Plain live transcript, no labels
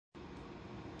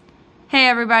Hey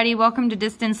everybody, welcome to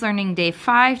Distance Learning Day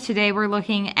 5. Today we're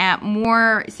looking at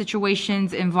more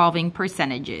situations involving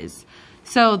percentages.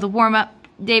 So the warm-up,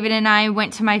 David and I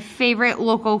went to my favorite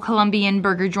local Colombian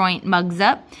burger joint, Mugs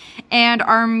Up, and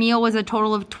our meal was a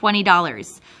total of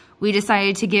 $20. We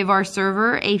decided to give our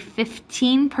server a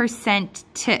 15%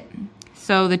 tip.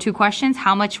 So the two questions,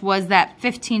 how much was that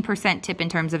 15% tip in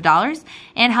terms of dollars,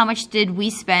 and how much did we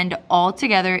spend all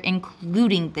together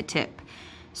including the tip?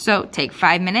 So take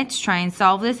 5 minutes, try and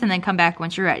solve this, and then come back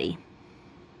once you're ready.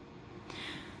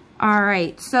 All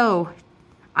right, so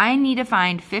I need to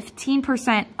find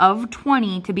 15% of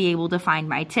 20 to be able to find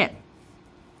my tip.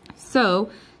 So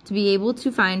to be able to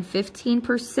find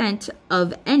 15%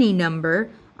 of any number,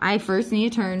 I first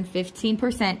need to turn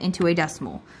 15% into a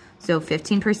decimal. So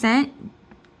 15%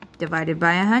 divided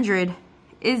by 100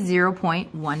 is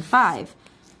 0.15.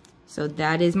 So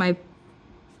that is my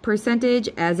percentage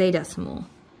as a decimal.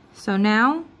 So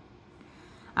now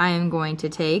I am going to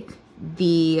take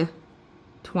the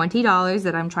 $20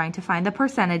 that I'm trying to find the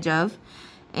percentage of,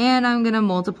 and I'm going to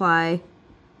multiply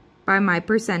by my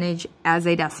percentage as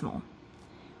a decimal.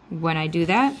 When I do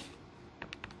that,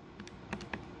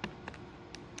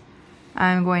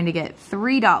 I'm going to get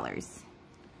 $3.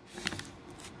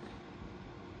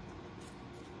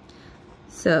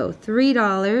 So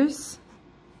 $3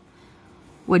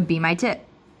 would be my tip.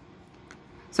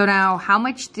 So now, how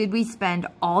much did we spend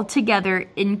all together,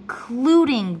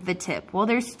 including the tip? Well,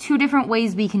 there's two different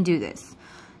ways we can do this.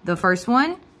 The first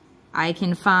one, I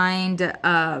can find,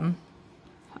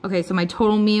 okay, so my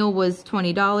total meal was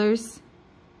 $20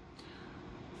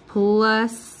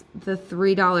 plus the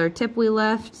 $3 tip we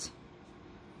left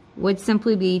would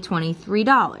simply be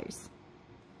 $23.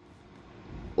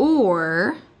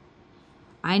 Or,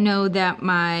 I know that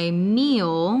my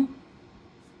meal,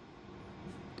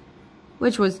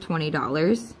 which was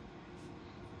 $20,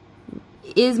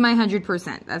 is my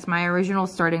 100%. That's my original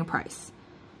starting price.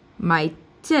 My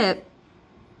tip,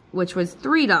 which was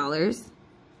 $3,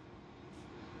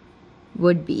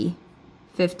 would be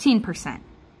 15%.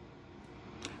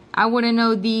 I want to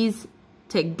know these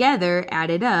together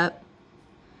added up,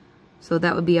 so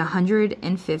that would be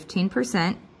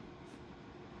 115%.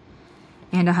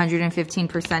 And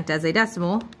 115% as a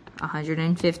decimal,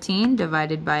 115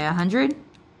 divided by 100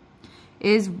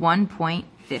 is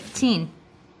 1.15.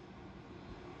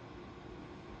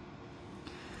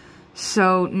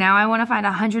 So now I want to find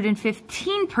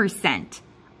 115%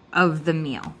 of the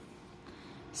meal.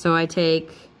 So I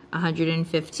take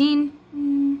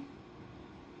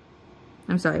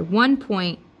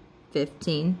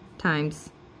 1.15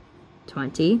 times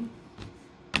 20.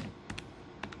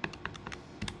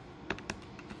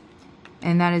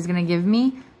 And that is going to give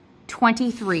me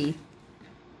 23.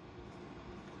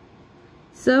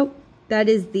 So that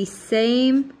is the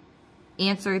same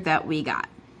answer that we got.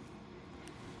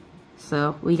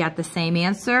 So we got the same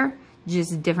answer,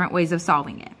 just different ways of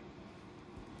solving it.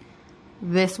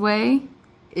 This way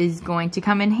is going to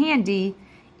come in handy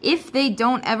if they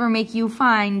don't ever make you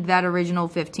find that original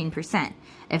 15%.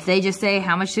 If they just say,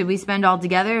 how much did we spend all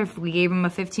together if we gave them a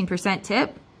 15%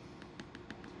 tip?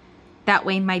 That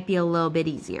way might be a little bit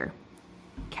easier.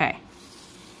 Okay.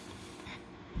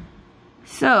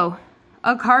 So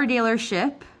a car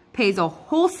dealership pays a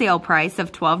wholesale price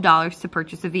of $12 to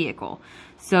purchase a vehicle.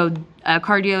 So a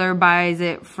car dealer buys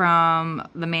it from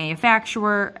the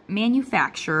manufacturer,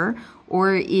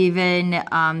 or even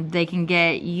they can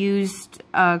get used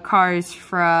cars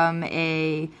from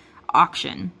a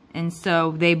auction. And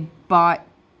so they bought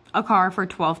a car for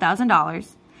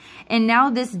 $12,000. And now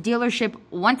this dealership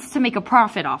wants to make a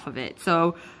profit off of it.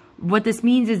 So what this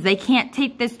means is they can't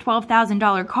take this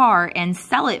 $12,000 car and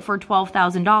sell it for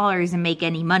 $12,000 and make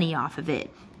any money off of it.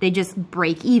 They just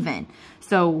break even.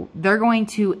 So they're going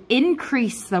to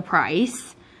increase the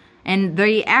price, and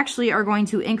they actually are going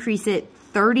to increase it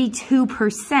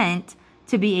 32%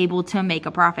 to be able to make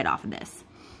a profit off of this.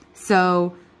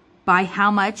 So by how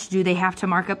much do they have to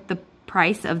mark up the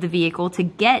price of the vehicle to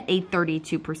get a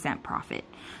 32% profit?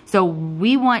 So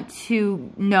we want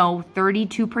to know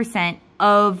 32%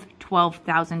 of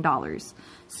 $12,000.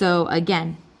 So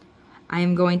again, I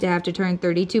am going to have to turn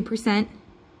 32%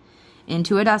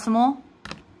 into a decimal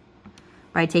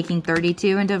by taking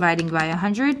 32 and dividing by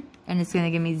 100, and it's going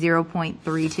to give me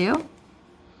 0.32.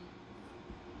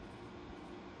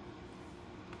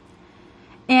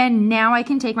 And now I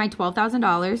can take my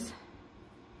 $12,000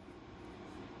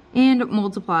 and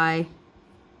multiply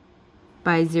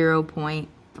by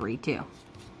 0.32.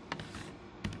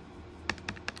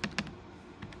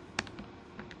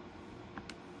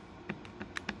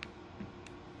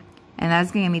 And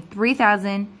that's going to give me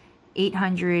 $3,000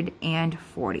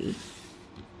 $3,840.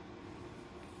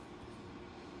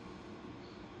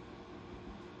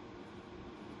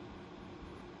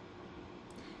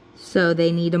 So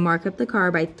they need to mark up the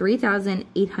car by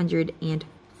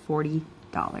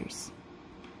 $3,840.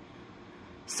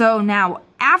 So now,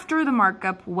 after the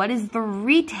markup, what is the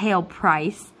retail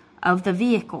price of the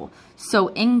vehicle? So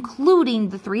including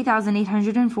the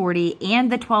 $3,840 and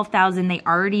the $12,000 they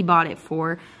already bought it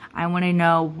for, I want to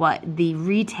know what the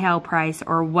retail price,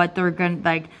 or what they're going to,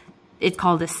 like, it's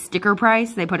called a sticker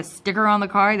price. They put a sticker on the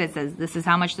car that says this is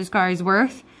how much this car is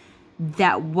worth.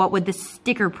 What would the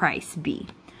sticker price be?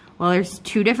 Well, there's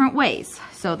two different ways.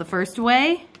 So the first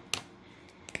way,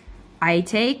 I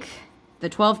take the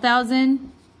 $12,000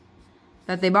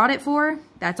 that they bought it for,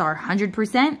 that's our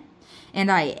 100%,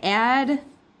 and I add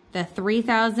the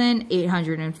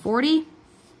 $3,840.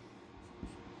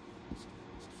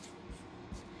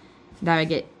 That I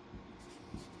get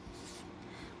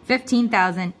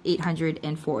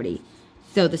 $15,840.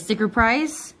 So the sticker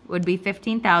price would be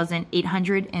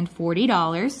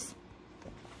 $15,840.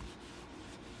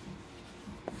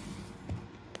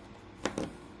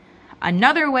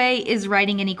 Another way is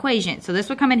writing an equation. So this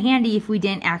would come in handy if we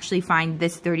didn't actually find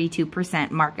this 32%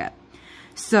 markup.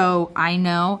 So I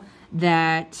know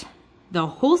that the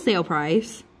wholesale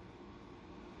price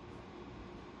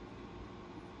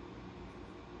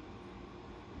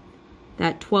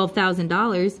that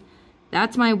 $12,000,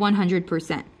 that's my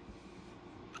 100%.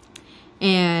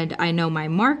 And I know my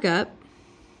markup,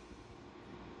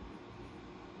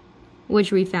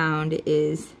 which we found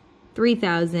is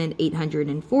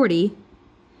 $3,840,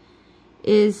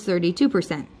 is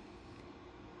 32%.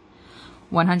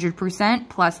 100%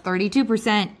 plus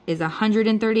 32% is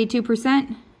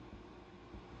 132%.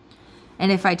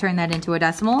 And if I turn that into a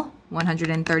decimal,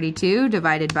 132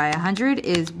 divided by 100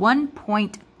 is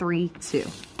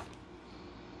 1.32.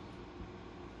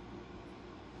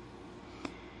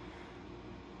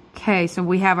 Okay, so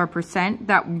we have our percent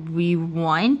that we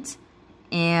want,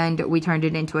 and we turned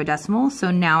it into a decimal.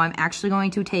 So now I'm actually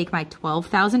going to take my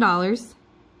 $12,000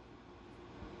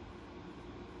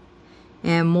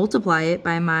 and multiply it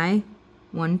by my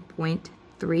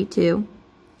 1.32.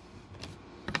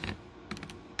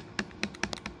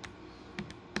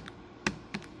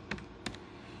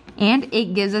 And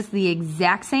it gives us the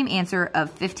exact same answer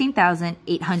of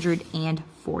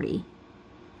 $15,840.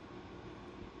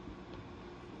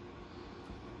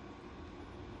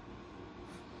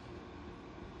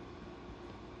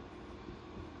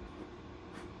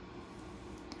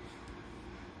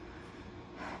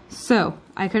 So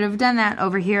I could have done that.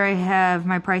 Over here I have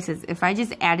my prices. If I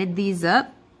just added these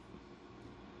up,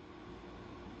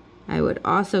 I would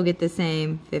also get the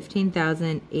same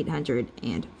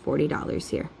 $15,840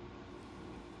 here.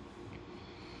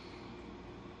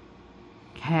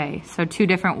 Okay, so two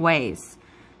different ways.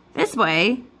 This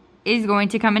way is going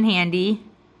to come in handy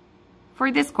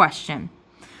for this question.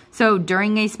 So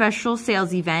during a special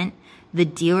sales event, the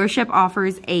dealership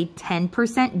offers a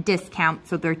 10% discount.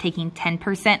 So they're taking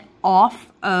 10%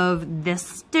 off of the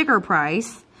sticker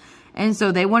price. And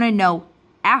so they want to know,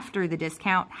 after the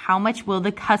discount, how much will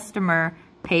the customer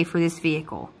pay for this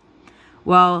vehicle?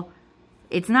 Well,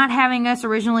 it's not having us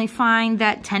originally find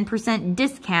that 10%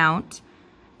 discount,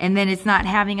 and then it's not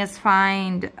having us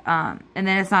find, and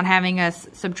then it's not having us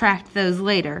subtract those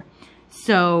later.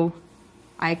 So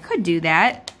I could do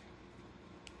that.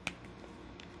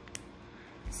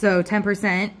 So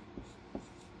 10%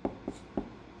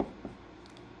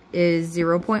 is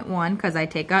 0.1, because I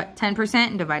take out 10%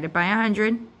 and divide it by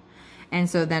 100. And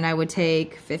so then I would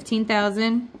take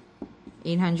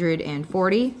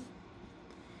 15,840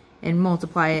 and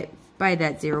multiply it by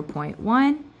that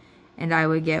 0.1, and I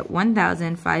would get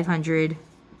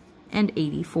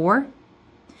 1,584.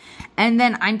 And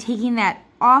then I'm taking that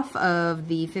off of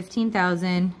the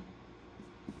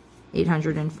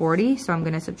 15,840, so I'm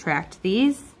going to subtract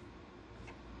these.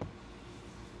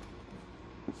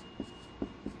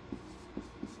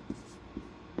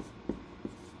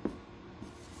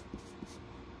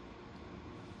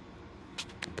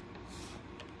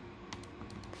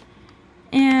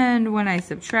 And when I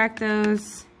subtract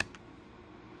those,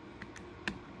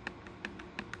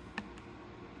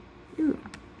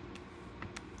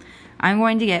 I'm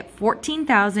going to get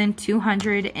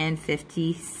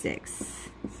 14,256.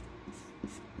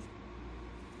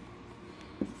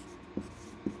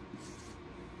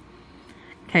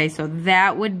 Okay, so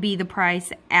that would be the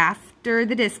price after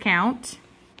the discount.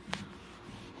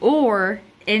 Or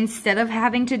instead of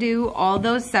having to do all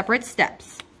those separate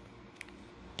steps,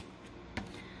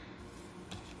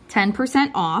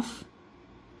 10% off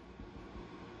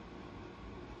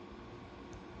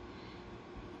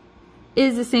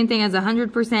is the same thing as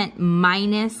 100%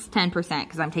 minus 10%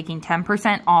 because I'm taking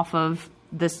 10% off of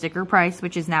the sticker price,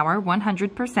 which is now our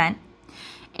 100%.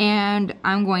 And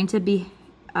I'm going to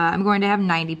have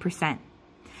 90%.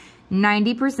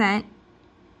 90%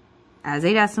 as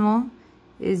a decimal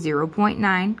is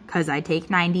 0.9 because I take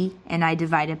 90 and I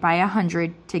divide it by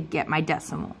 100 to get my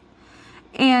decimal.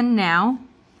 And now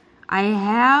I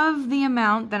have the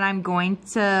amount that I'm going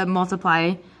to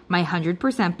multiply my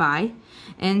 100% by.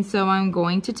 And so I'm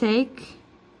going to take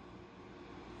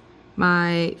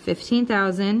my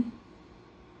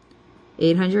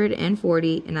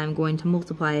 15,840 and I'm going to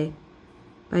multiply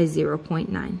by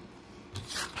 0.9.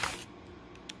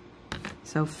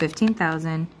 So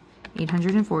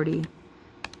 15,840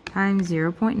 times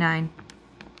 0.9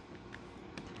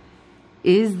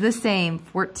 is the same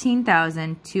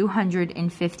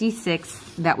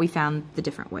 14,256 that we found the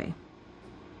different way.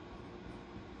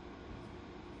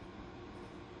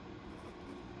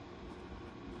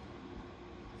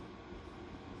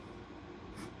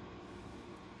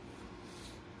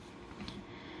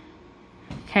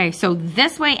 Okay, so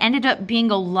this way ended up being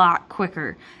a lot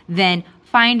quicker than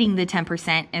finding the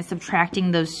 10% and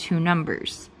subtracting those two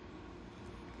numbers.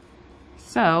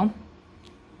 So,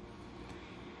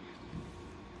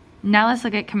 now let's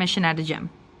look at commission at a gym.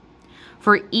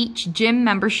 For each gym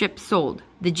membership sold,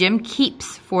 the gym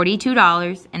keeps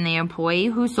 $42 and the employee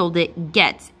who sold it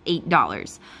gets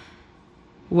 $8.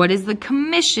 What is the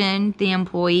commission the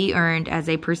employee earned as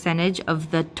a percentage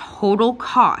of the total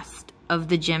cost of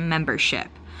the gym membership?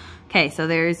 Okay, so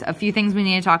there's a few things we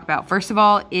need to talk about. First of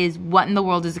all is what in the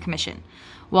world is a commission?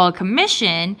 Well, a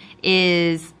commission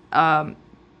is the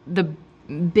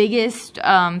biggest thing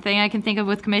I can think of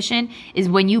with commission is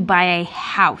when you buy a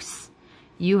house.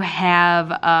 You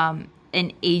have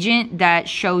an agent that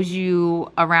shows you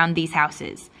around these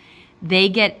houses. They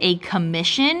get a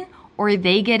commission or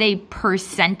they get a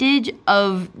percentage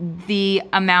of the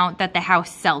amount that the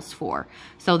house sells for.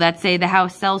 So let's say the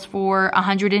house sells for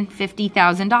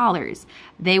 $150,000.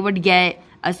 They would get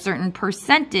a certain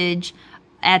percentage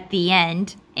at the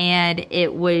end and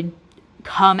it would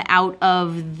come out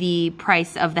of the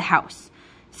price of the house.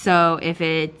 So if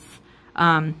it's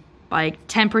like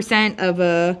 10% of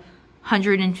a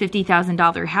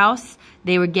 $150,000 house,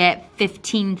 they would get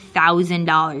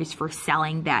 $15,000 for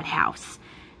selling that house.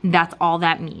 That's all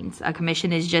that means. A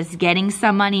commission is just getting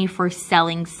some money for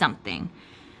selling something.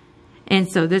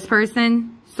 And so this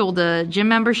person sold a gym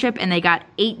membership and they got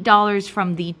 $8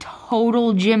 from the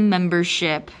total gym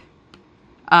membership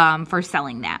for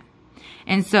selling that.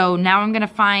 And so now I'm going to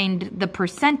find the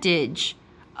percentage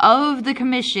of the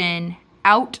commission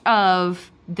out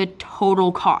of the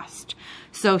total cost.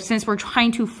 So since we're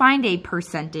trying to find a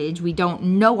percentage, we don't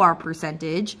know our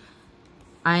percentage,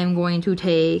 I'm going to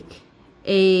take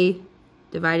A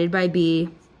divided by B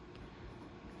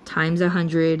times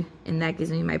 100, and that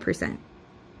gives me my percent.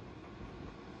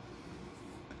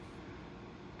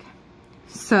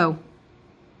 So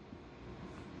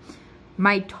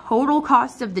my total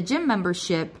cost of the gym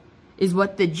membership is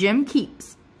what the gym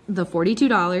keeps, the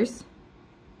 $42,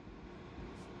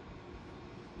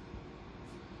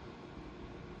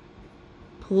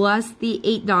 plus the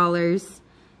 $8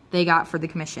 they got for the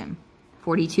commission.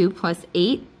 42 plus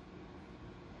 8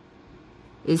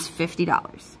 is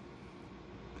 $50.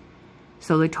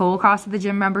 So the total cost of the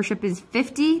gym membership is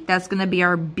 $50. That's going to be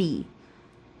our B.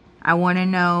 I want to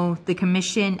know the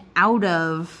commission out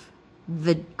of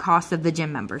the cost of the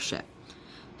gym membership.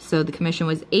 So the commission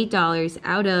was $8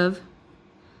 out of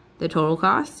the total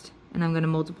cost, and I'm going to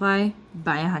multiply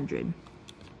by 100.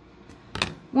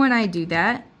 When I do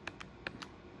that,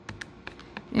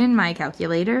 in my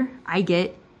calculator, I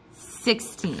get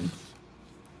 16.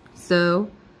 So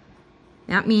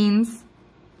that means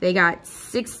they got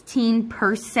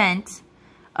 16%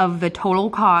 of the total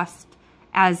cost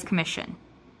as commission.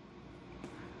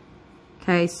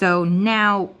 Okay, so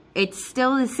now it's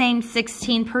still the same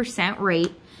 16%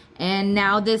 rate, and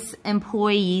now this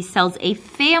employee sells a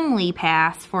family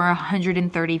pass for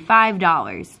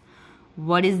 $135.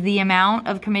 What is the amount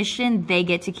of commission they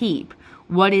get to keep?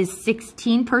 What is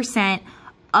 16%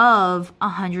 of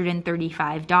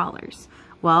 $135?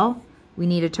 Well, we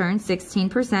need to turn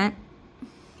 16%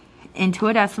 into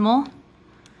a decimal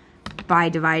by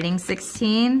dividing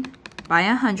 16 by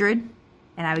 100,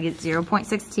 and I would get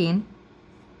 0.16.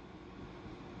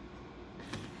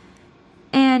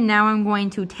 And now I'm going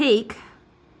to take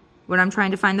what I'm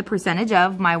trying to find the percentage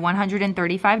of, my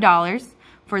 $135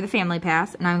 for the family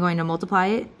pass, and I'm going to multiply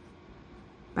it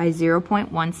by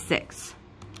 0.16.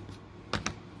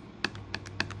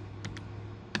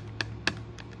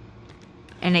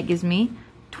 And it gives me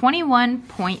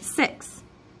 21.6.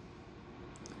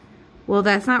 Well,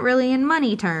 that's not really in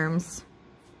money terms.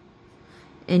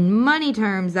 In money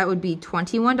terms, that would be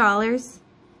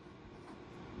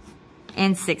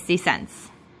 $21.60.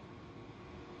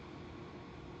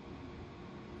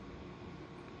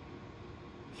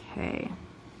 Okay.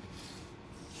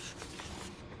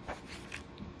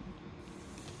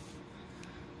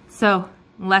 So,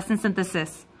 lesson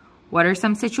synthesis. What are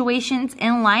some situations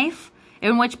in life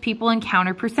in which people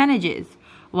encounter percentages?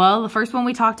 Well, the first one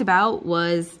we talked about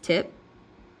was tip.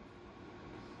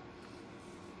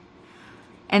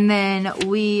 And then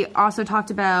we also talked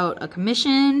about a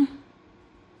commission.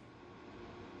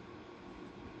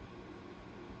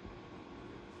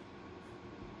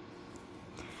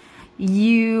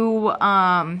 You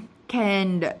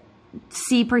can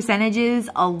see percentages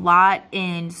a lot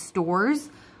in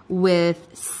stores with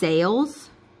sales.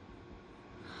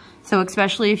 So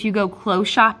especially if you go clothes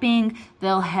shopping,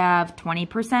 they'll have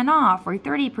 20% off or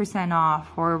 30% off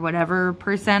or whatever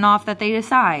percent off that they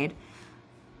decide.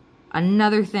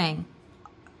 Another thing,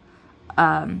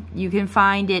 you can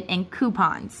find it in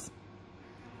coupons.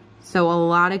 So a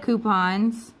lot of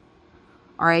coupons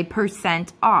are a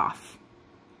percent off.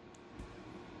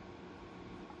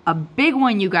 A big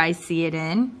one you guys see it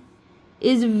in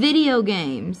is video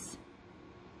games.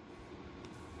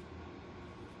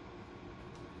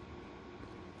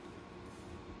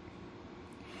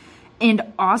 And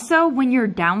also, when you're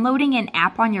downloading an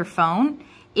app on your phone,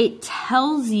 it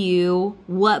tells you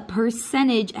what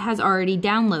percentage has already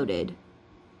downloaded.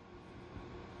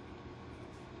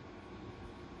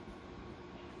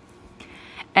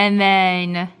 And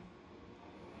then,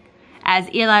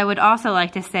 as Eli would also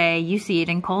like to say, you see it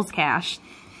in Kohl's Cash.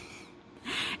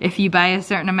 If you buy a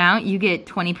certain amount, you get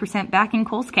 20% back in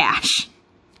Kohl's Cash.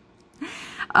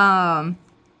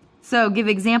 So give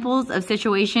examples of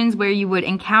situations where you would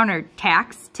encounter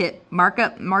tax, tip,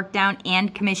 markup, markdown,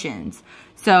 and commissions.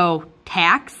 So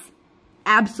tax,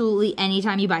 absolutely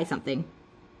anytime you buy something.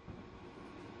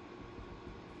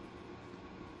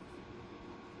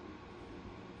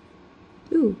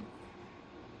 Ooh.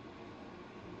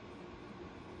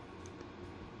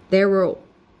 There will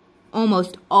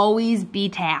almost always be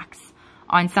tax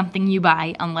on something you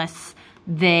buy unless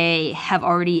they have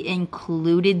already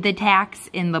included the tax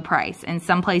in the price, and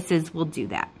some places will do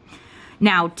that.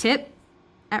 Now, tip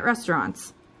at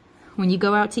restaurants when you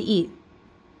go out to eat.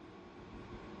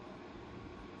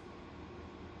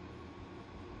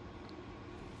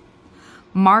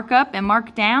 Markup and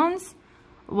markdowns,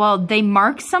 well, they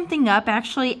mark something up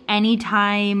actually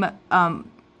anytime,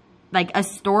 like a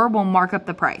store will mark up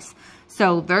the price.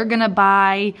 So they're gonna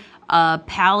buy a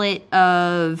pallet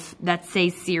of, let's say,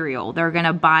 cereal. They're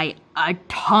gonna buy a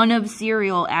ton of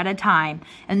cereal at a time,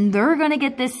 and they're gonna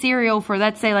get this cereal for,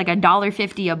 let's say, like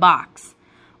 $1.50 a box.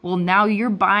 Well, now you're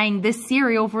buying this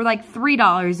cereal for like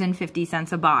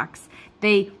 $3.50 a box.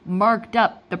 They marked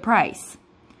up the price.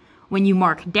 When you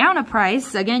mark down a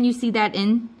price, again, you see that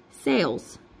in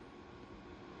sales.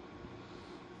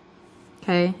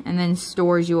 Okay, and then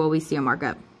stores, you always see a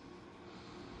markup.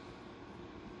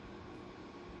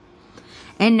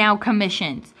 And now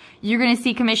commissions. You're going to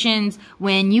see commissions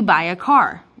when you buy a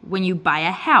car, when you buy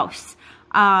a house.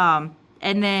 And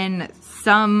then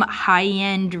some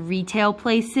high-end retail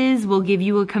places will give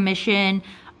you a commission.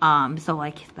 So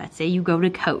like, let's say you go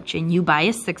to Coach and you buy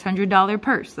a $600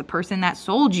 purse. The person that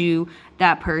sold you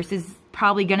that purse is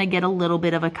probably going to get a little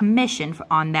bit of a commission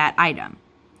on that item.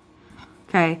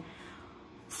 Okay.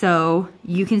 So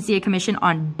you can see a commission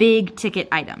on big ticket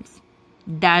items.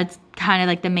 That's kind of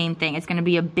like the main thing. It's going to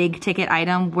be a big ticket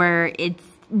item where it's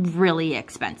really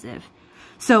expensive.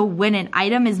 So when an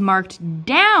item is marked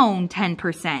down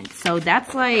 10%, so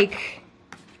that's like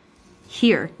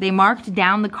here, they marked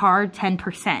down the card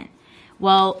 10%.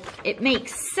 Well, it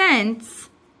makes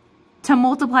sense to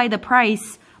multiply the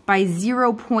price by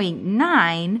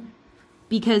 0.9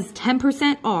 because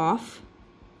 10% off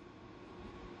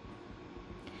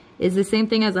is the same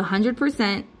thing as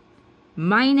 100%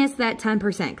 minus that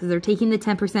 10% because they're taking the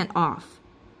 10% off.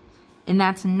 And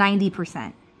that's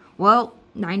 90%. Well,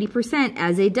 90%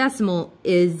 as a decimal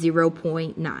is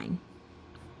 0.9.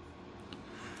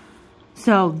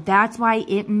 So that's why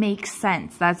it makes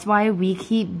sense. That's why we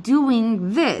keep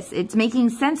doing this. It's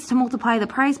making sense to multiply the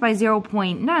price by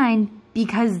 0.9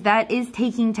 because that is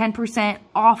taking 10%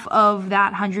 off of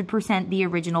that 100% the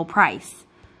original price.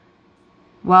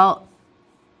 Well,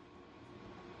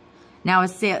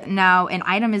 now an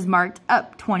item is marked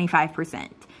up 25%.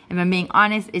 If I'm being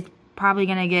honest, it's probably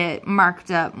going to get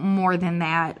marked up more than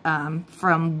that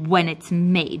from when it's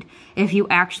made. If you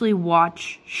actually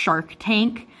watch Shark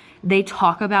Tank, they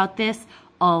talk about this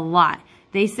a lot.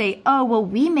 They say, oh, well,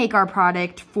 we make our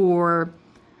product for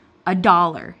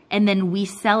 $1 and then we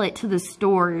sell it to the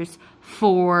stores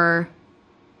for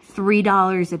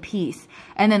 $3 a piece.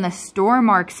 And then the store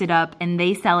marks it up and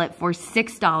they sell it for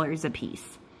 $6 a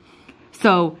piece.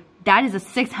 So that is a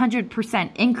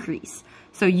 600% increase.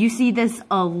 So you see this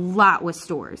a lot with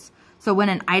stores. So when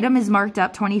an item is marked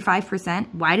up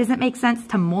 25%, why does it make sense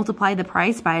to multiply the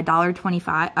price by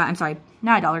 $1.25? I'm sorry,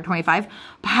 not $1.25,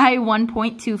 by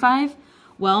 1.25?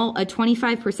 Well, a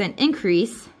 25%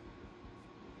 increase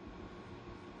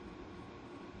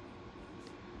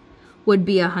would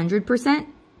be 100%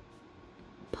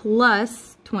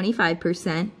 plus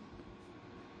 25%,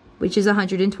 which is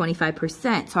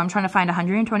 125%. So I'm trying to find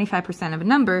 125% of a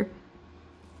number.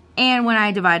 And when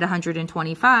I divide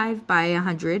 125 by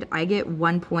 100, I get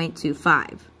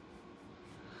 1.25.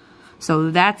 So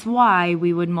that's why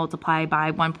we would multiply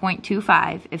by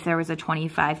 1.25 if there was a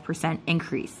 25%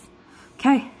 increase.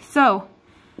 Okay, so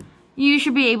you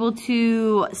should be able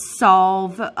to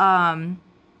solve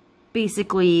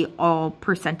basically all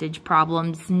percentage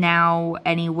problems now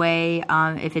anyway.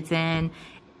 If it's an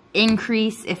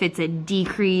increase, if it's a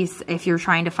decrease, if you're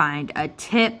trying to find a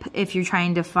tip, if you're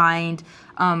trying to find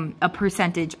a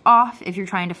percentage off, if you're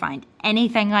trying to find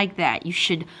anything like that, you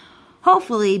should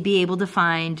hopefully be able to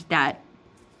find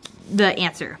the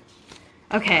answer.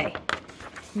 Okay,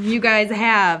 you guys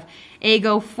have a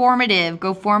GoFormative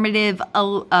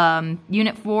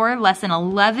Unit 4, Lesson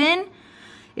 11.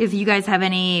 If you guys have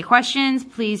any questions,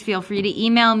 please feel free to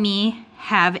email me.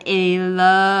 Have a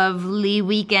lovely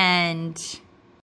weekend.